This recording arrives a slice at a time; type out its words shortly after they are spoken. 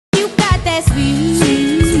got that sweet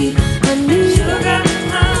honey, and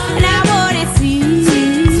I want it sweet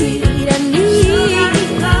honey.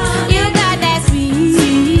 You got that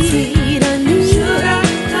sweet honey,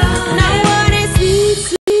 and I want it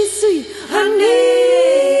sweet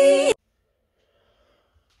honey.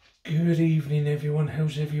 Good evening everyone,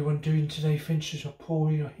 how's everyone doing today? Finches are Paul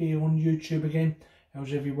here on YouTube again.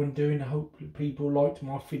 How's everyone doing? I hope people liked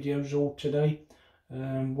my videos all today.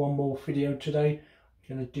 One more video today.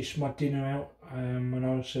 I'm going to dish my dinner out. And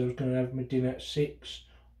I said I was going to have my dinner at 6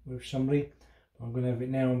 with somebody. I'm going to have it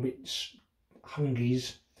now. I'm a bit hungry,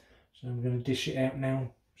 so I'm going to dish it out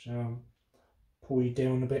now. So I'll pour you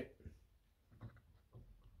down a bit.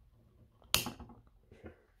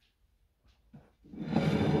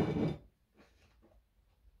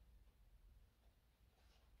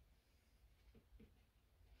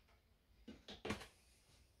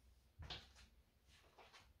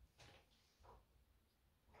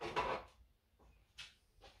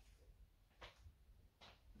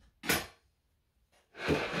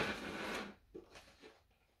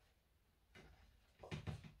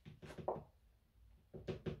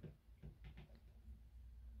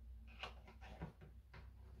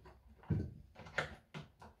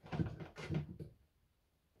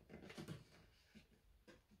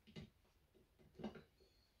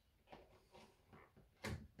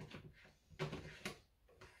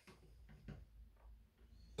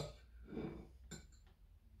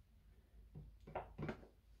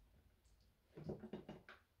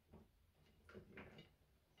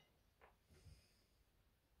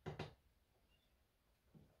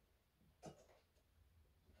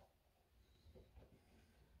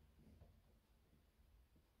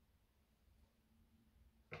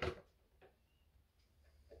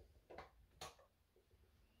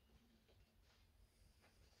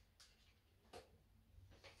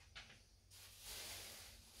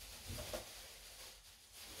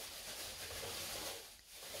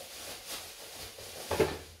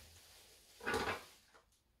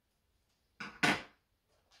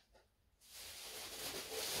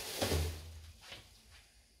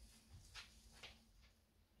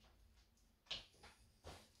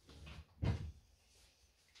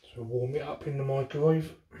 So warm it up in the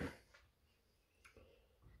microwave.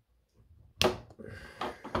 Can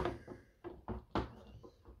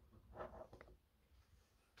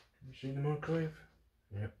you see the microwave?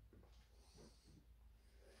 Yep.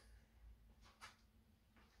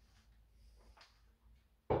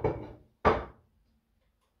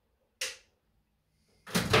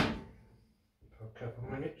 For a couple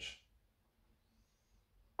of minutes.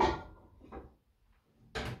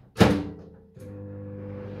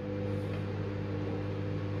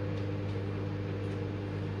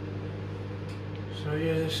 So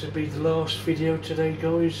yeah, this will be the last video today,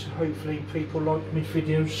 guys. Hopefully people like my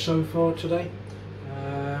videos so far today.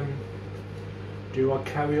 Do I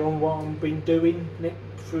carry on what I've been doing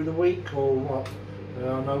through the week, or what?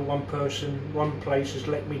 I know one place has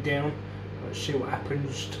let me down. Let's see what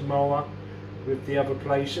happens tomorrow with the other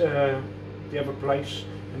place, and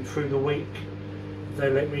through the week. If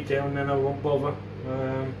they let me down, then I won't bother.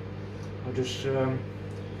 I'll just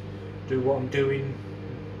do what I'm doing.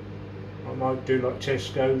 I might do like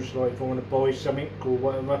Tesco's, like if I want to buy something or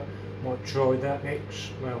whatever, I might try that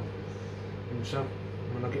next, well, and so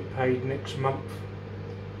when I get paid next month.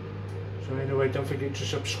 So anyway, don't forget to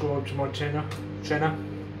subscribe to my channel,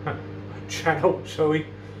 sorry,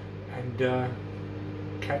 and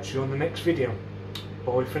catch you on the next video.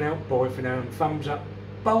 Bye for now, and thumbs up,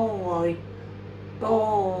 bye,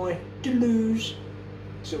 Deleuze.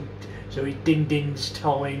 So it's Din-Din's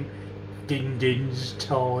time. Din-Din's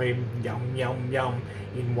time, yum yum yum,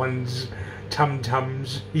 in one's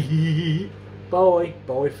tum-tums. Bye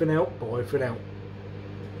for now.